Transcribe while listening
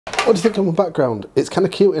What do you think of my background? It's kind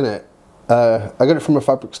of cute, innit? I got it from a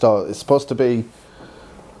fabric store. It's supposed to be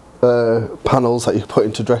panels that you put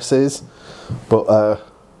into dresses, but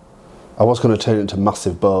I was going to turn it into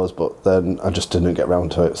massive bows, but then I just didn't get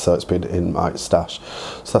around to it, so it's been in my stash.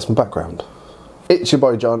 So that's my background. It's your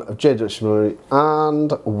boy John of Millinery,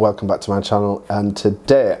 and welcome back to my channel. And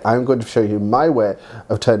today I'm going to show you my way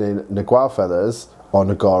of turning Naguar feathers, or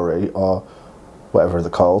Nagori, or whatever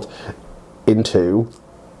they're called, into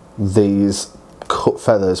these cut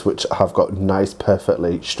feathers which have got nice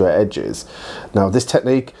perfectly straight edges. Now this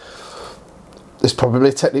technique is probably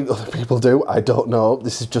a technique other people do, I don't know.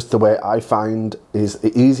 This is just the way I find is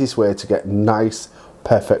the easiest way to get nice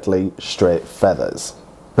perfectly straight feathers.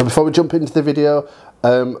 Now before we jump into the video,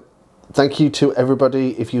 thank you to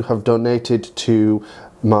everybody if you have donated to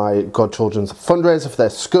my godchildren's fundraiser for their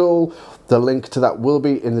school. The link to that will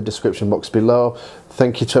be in the description box below.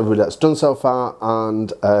 Thank you to everybody that's done so far,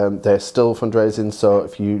 and they're still fundraising, so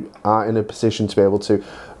if you are in a position to be able to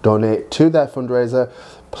donate to their fundraiser,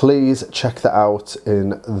 please check that out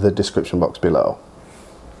in the description box below.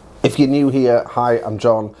 If you're new here, hi, I'm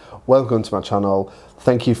John. Welcome to my channel.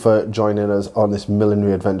 Thank you for joining us on this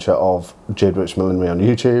millinery adventure of Jade Rich Millinery on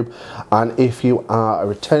YouTube. And if you are a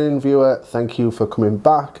returning viewer, thank you for coming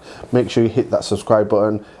back. Make sure you hit that subscribe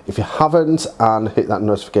button if you haven't, and hit that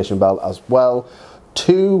notification bell as well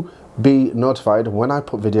to be notified when I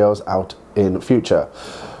put videos out in future.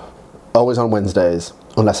 Always on Wednesdays,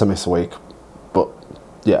 unless I miss a week. But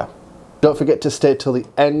yeah. Don't forget to stay till the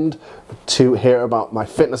end to hear about my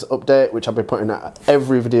fitness update, which I'll be putting out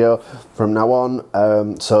every video from now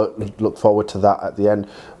on. So look forward to that at the end.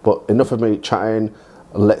 But enough of me chatting,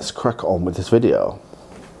 let's crack on with this video.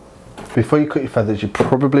 Before you cut your feathers, you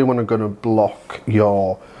probably want to go to block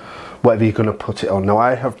your, whatever you're going to put it on. Now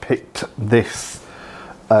I have picked this,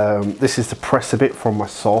 this is the press bit from my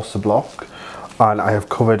saucer block, and I have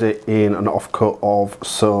covered it in an offcut of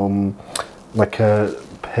some, like a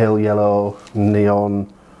pale yellow neon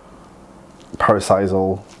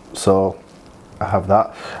parasisal, so I have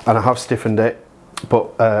that, and I have stiffened it,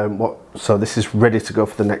 but so this is ready to go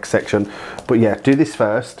for the next section. But yeah, do this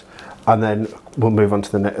first and then we'll move on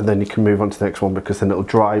to the next, and then you can move on to the next one, because then it'll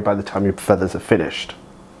dry by the time your feathers are finished.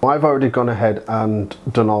 I've already gone ahead and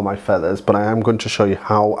done all my feathers, but I am going to show you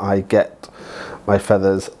how I get my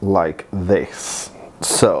feathers like this.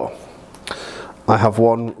 So I have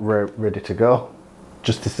one ready to go.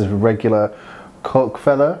 Just this is a regular cork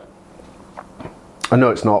feather. I know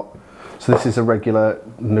it's not. So this is a regular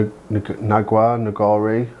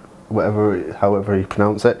Nagori, whatever, however you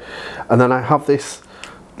pronounce it. And then I have this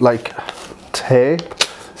like tape.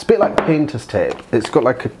 It's a bit like painter's tape. It's got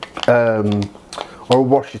like a or a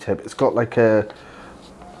washi tape. It's got like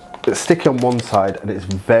it's sticky on one side and it's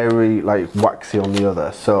very like waxy on the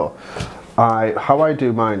other. So how I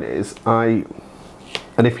do mine is and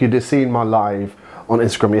if you'd have seen my live on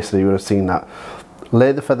Instagram yesterday, you would have seen that.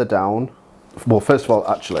 Lay the feather down. Well, first of all,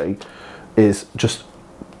 actually, is just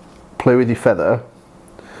play with your feather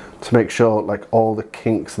to make sure like all the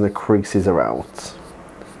kinks and the creases are out.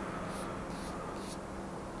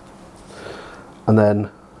 And then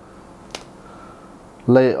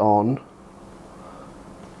lay it on.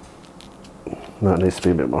 No, it needs to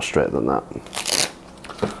be a bit more straight than that.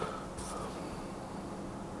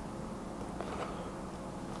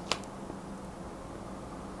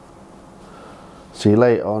 So you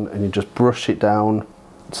lay it on and you just brush it down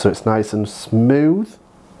so it's nice and smooth.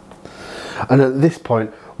 And at this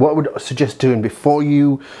point, what I would suggest doing before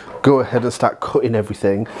you go ahead and start cutting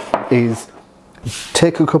everything is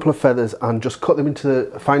take a couple of feathers and just cut them into,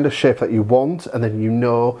 find a shape that you want, and then you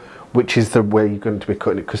know which is the way you're going to be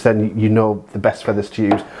cutting it, because then you know the best feathers to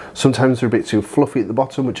use. Sometimes they're a bit too fluffy at the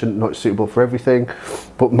bottom, which are not suitable for everything.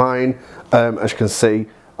 But mine, as you can see,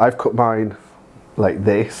 I've cut mine like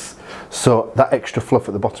this, so that extra fluff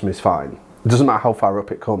at the bottom is fine. It doesn't matter how far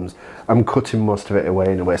up it comes. I'm cutting most of it away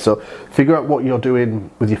anyway. So figure out what you're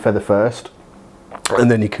doing with your feather first,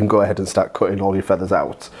 and then you can go ahead and start cutting all your feathers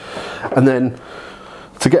out. And then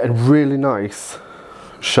to get a really nice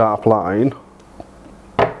sharp line,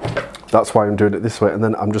 that's why I'm doing it this way, and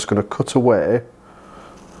then I'm just going to cut away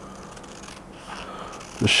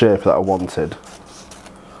the shape that I wanted.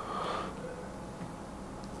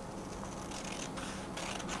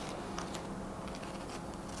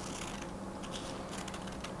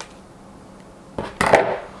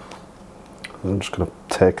 I'm just going to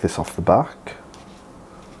take this off the back.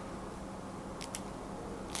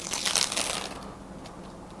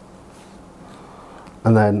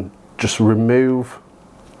 And then just remove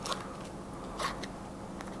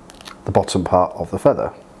the bottom part of the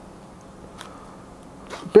feather.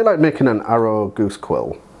 bit like making an arrow goose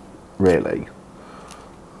quill, really.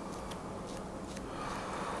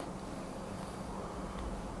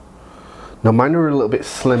 Now mine are a little bit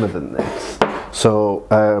slimmer than this, so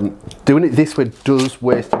doing it this way does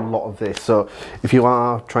waste a lot of this. So if you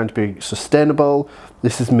are trying to be sustainable,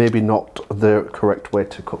 this is maybe not the correct way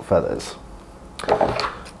to cut feathers.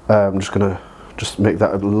 I'm just gonna make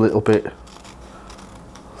that a little bit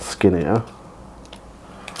skinnier.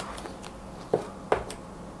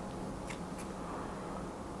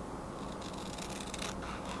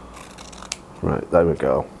 Right, there we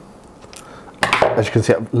go. As you can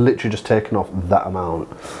see, I've literally just taken off that amount,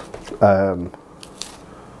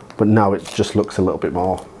 but now it just looks a little bit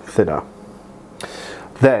more thinner.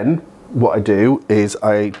 Then what I do is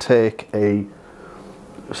I take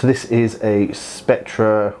so this is a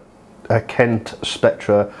Kent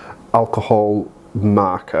Spectra alcohol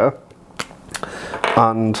marker,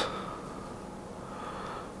 and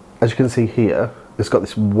as you can see here, it's got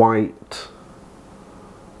this white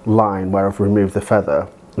line where I've removed the feather.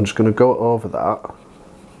 I'm just going to go over that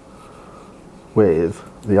with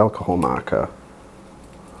the alcohol marker.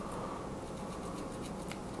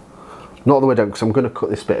 Not all the way down, because I'm going to cut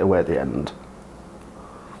this bit away at the end.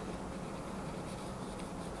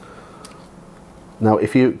 Now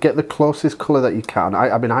if you get the closest colour that you can,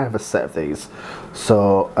 I mean I have a set of these,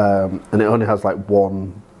 so and it only has like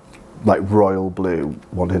one like royal blue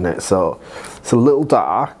one in it, so it's a little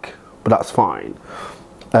dark, but that's fine.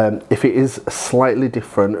 If it is slightly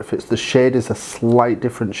different, if the shade is a slight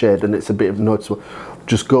different shade and it's a bit of noticeable,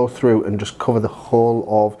 just go through and just cover the whole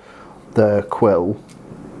of the quill.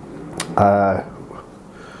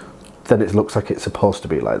 Then it looks like it's supposed to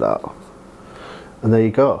be like that. And there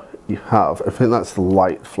you go. You have, I think that's the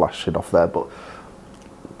light flashing off there, but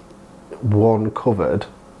one covered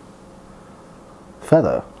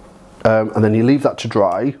feather. And then you leave that to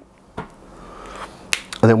dry.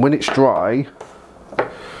 And then when it's dry,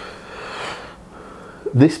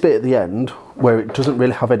 this bit at the end, where it doesn't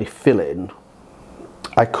really have any filling,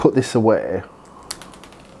 I cut this away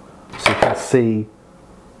so you can see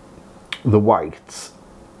the whites,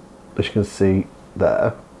 as you can see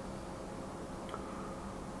there.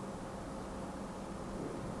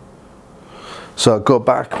 So I go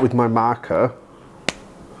back with my marker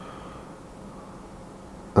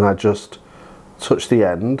and I just touch the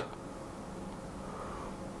end.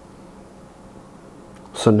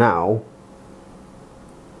 So now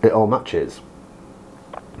it all matches.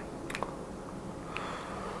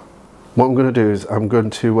 What I'm going to do is I'm going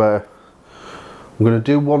to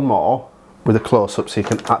do one more with a close-up so you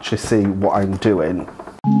can actually see what I'm doing.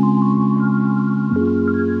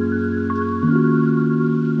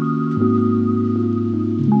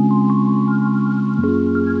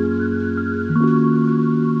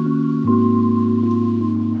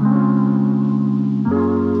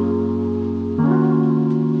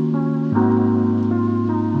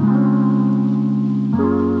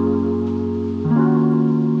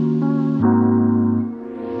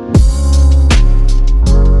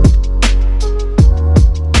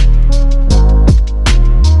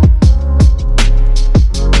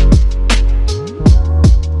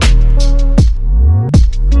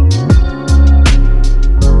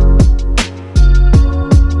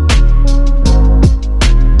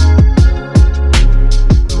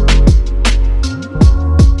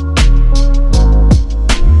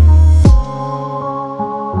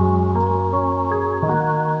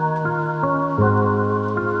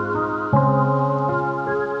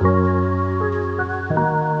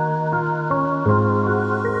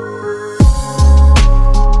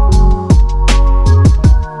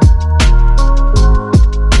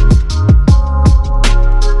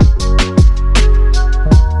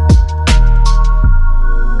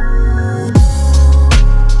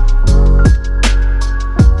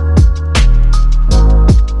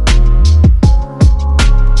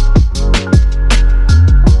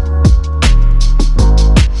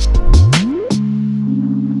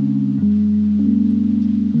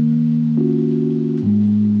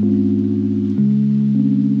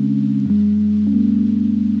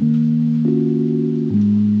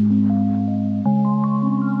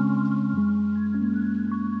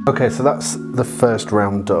 Okay, so that's the first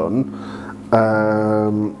round done.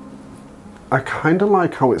 I kind of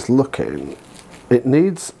like how it's looking. It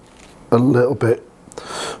needs a little bit,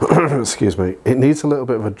 excuse me, it needs a little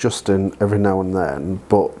bit of adjusting every now and then,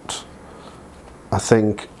 but I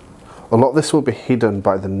think a lot of this will be hidden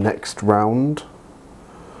by the next round.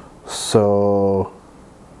 So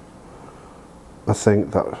I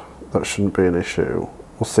think that shouldn't be an issue.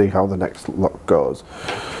 We'll see how the next lot goes.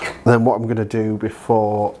 then what I'm going to do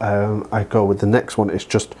before I go with the next one is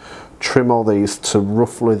just trim all these to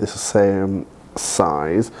roughly the same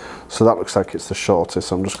size. So that looks like it's the shortest,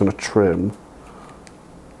 so I'm just going to trim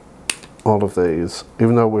all of these,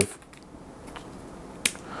 even though we've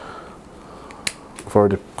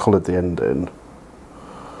already coloured the end in.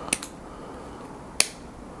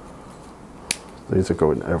 These are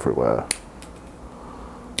going everywhere.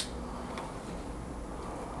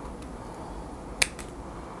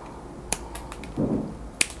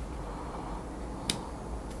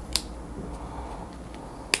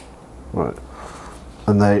 Right,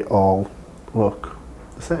 and they all look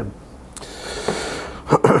the same.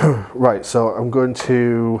 Right, so I'm going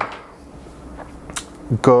to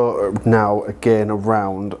go now again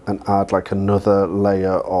around and add like another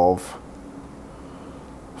layer of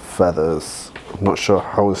feathers. I'm not sure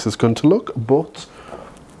how this is going to look, but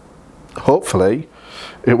hopefully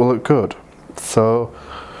it will look good. So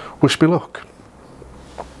wish me luck.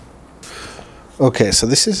 Okay, so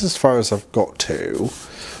this is as far as I've got to,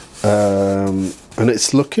 and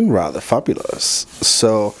it's looking rather fabulous.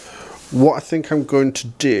 So what I think I'm going to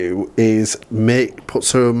do is put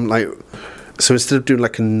some like, so instead of doing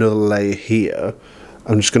like another layer here,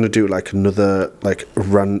 I'm just going to do like another, like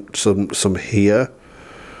run some here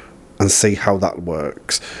and see how that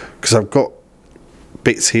works, because I've got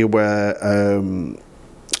bits here where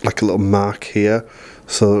like a little mark here,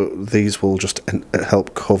 so these will just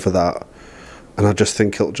help cover that, and I just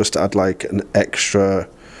think it'll just add like an extra,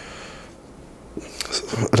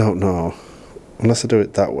 I don't know, unless I do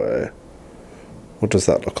it that way. What does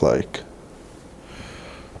that look like?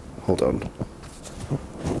 Hold on.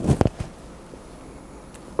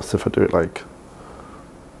 What if I do it like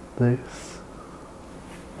this?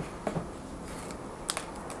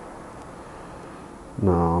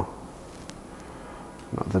 No,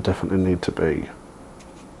 they definitely need to be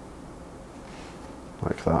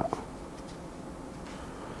like that.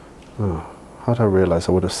 Oh, how did I realise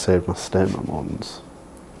I would have saved my statement ones?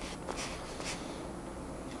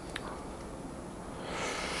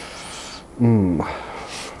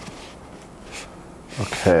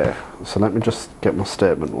 Okay, so let me just get my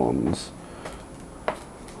statement ones.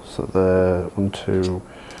 So there, 1, 2,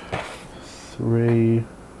 3.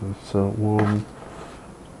 So 1,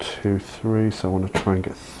 2, 3. So I want to try and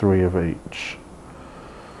get 3 of each.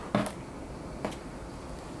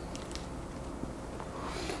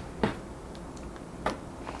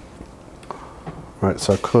 Right,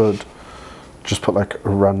 so I could just put like a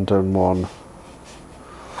random one,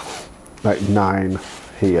 like 9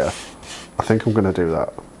 here. I think I'm going to do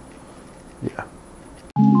that. Yeah.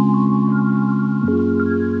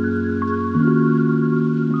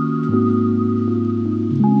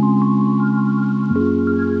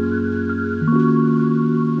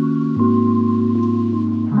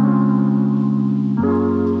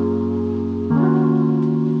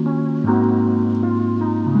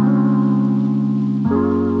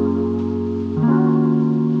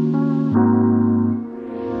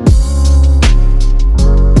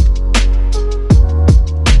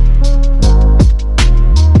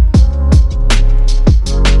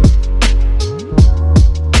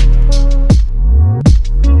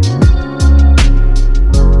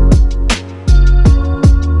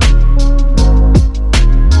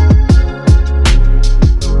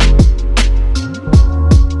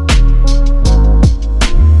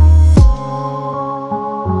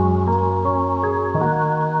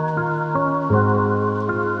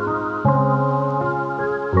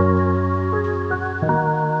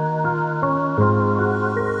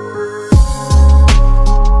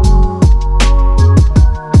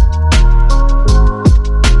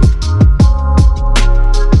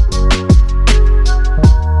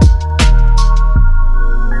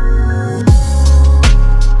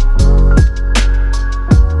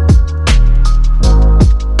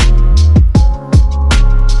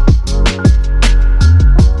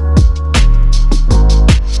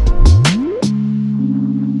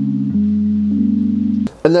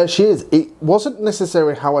 And there she is. It wasn't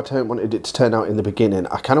necessarily how I wanted it to turn out in the beginning.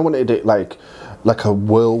 I kind of wanted it like a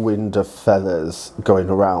whirlwind of feathers going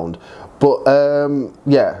around. But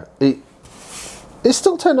yeah, it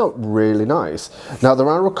still turned out really nice. Now there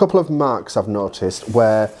are a couple of marks I've noticed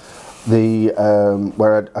where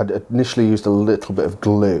where I'd initially used a little bit of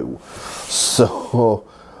glue. So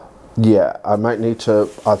yeah, I might need to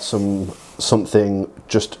add something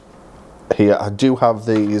just here. I do have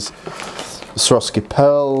these Swarovski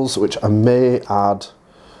pearls, which I may add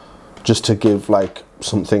just to give like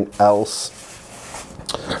something else,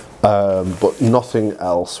 but nothing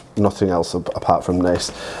else apart from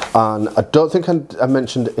this. And I don't think I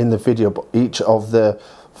mentioned in the video, but each of the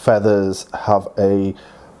feathers have a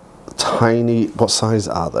tiny, what size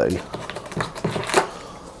are they?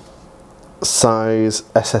 Size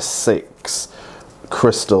SS6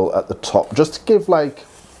 crystal at the top, just to give, like,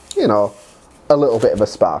 you know, a little bit of a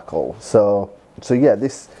sparkle. So yeah,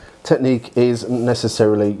 this technique isn't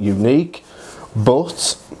necessarily unique,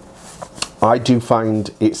 but I do find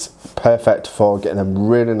it's perfect for getting them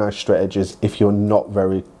really nice straight edges if you're not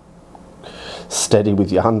very steady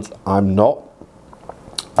with your hands. I'm not.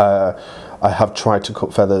 I have tried to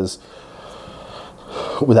cut feathers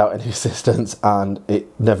without any assistance and it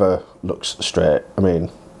never looks straight. I mean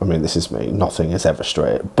this is me, nothing is ever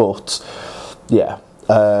straight, but yeah,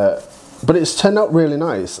 but it's turned out really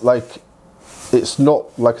nice. Like, it's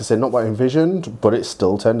not, like I said, not what I envisioned, but it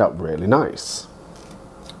still turned out really nice.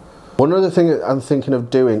 One other thing I'm thinking of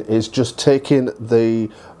doing is just taking the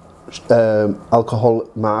alcohol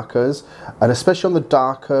markers, and especially on the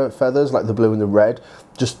darker feathers like the blue and the red,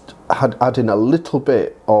 just adding a little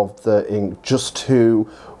bit of the ink just to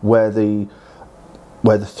where the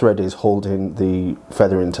thread is holding the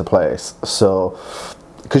feather into place. So,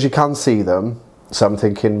 because you can see them, so I'm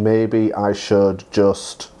thinking maybe I should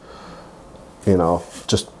just, you know,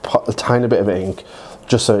 just put a tiny bit of ink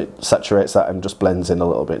just so it saturates that and just blends in a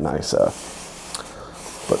little bit nicer.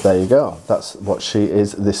 But there you go, that's what she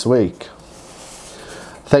is this week.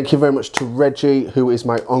 Thank you very much to Reggie, who is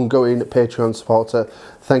my ongoing Patreon supporter.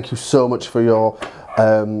 Thank you so much for your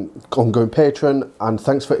ongoing patron, and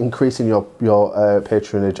thanks for increasing your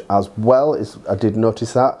patronage as well. I did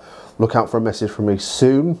notice that. Look out for a message from me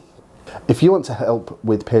soon. If you want to help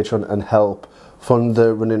with Patreon and help fund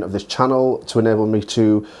the running of this channel to enable me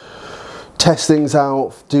to test things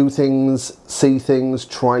out, do things, see things,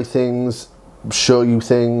 try things, show you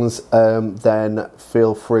things, then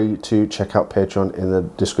feel free to check out Patreon in the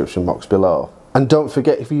description box below. And don't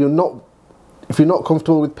forget, if you're not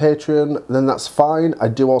comfortable with Patreon, then that's fine. I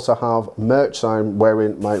do also have merch, so I'm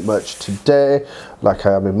wearing my merch today, like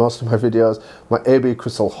I am in most of my videos, my AB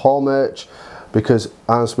Crystal haul merch, because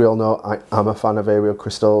as we all know, I am a fan of aerial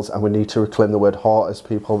crystals and we need to reclaim the word haul as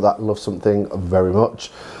people that love something very much.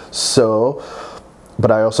 So,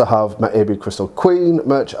 but I also have my AB Crystal Queen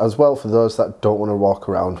merch as well for those that don't want to walk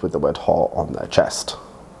around with the word haul on their chest.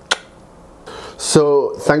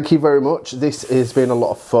 So thank you very much. This has been a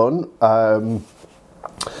lot of fun.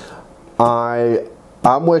 I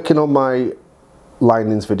am working on my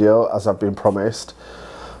linings video as I've been promised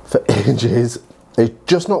for ages. It's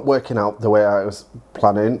just not working out the way I was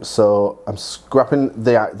planning, so I'm scrapping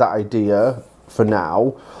that idea for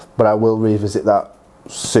now, but I will revisit that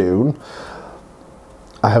soon.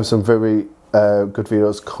 I have some very good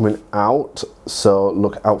videos coming out, so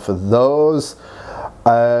look out for those.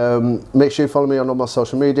 Make sure you follow me on all my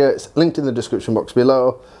social media. It's linked in the description box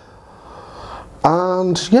below.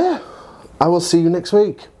 And yeah, I will see you next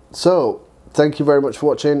week. So thank you very much for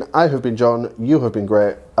watching. I have been John. You have been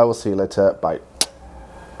great. I will see you later. Bye.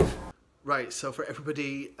 Right, so for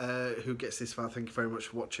everybody who gets this far, thank you very much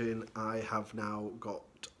for watching. I have now got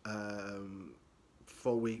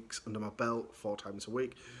 4 weeks under my belt, 4 times a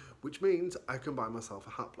week, which means I can buy myself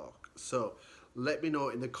a hat block. So let me know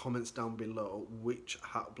in the comments down below which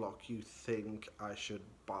hat block you think I should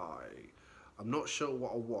buy. I'm not sure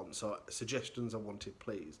what I want, so suggestions are wanted,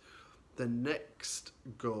 please. The next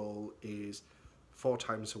goal is 4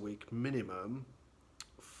 times a week minimum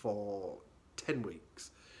for 10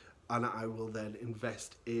 weeks. And I will then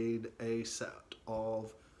invest in a set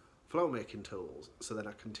of flower making tools, so then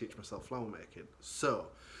I can teach myself flower making. So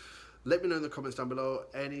let me know in the comments down below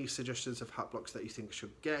any suggestions of hat blocks that you think I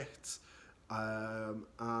should get, and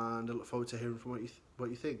I look forward to hearing from what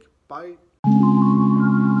you think. Bye.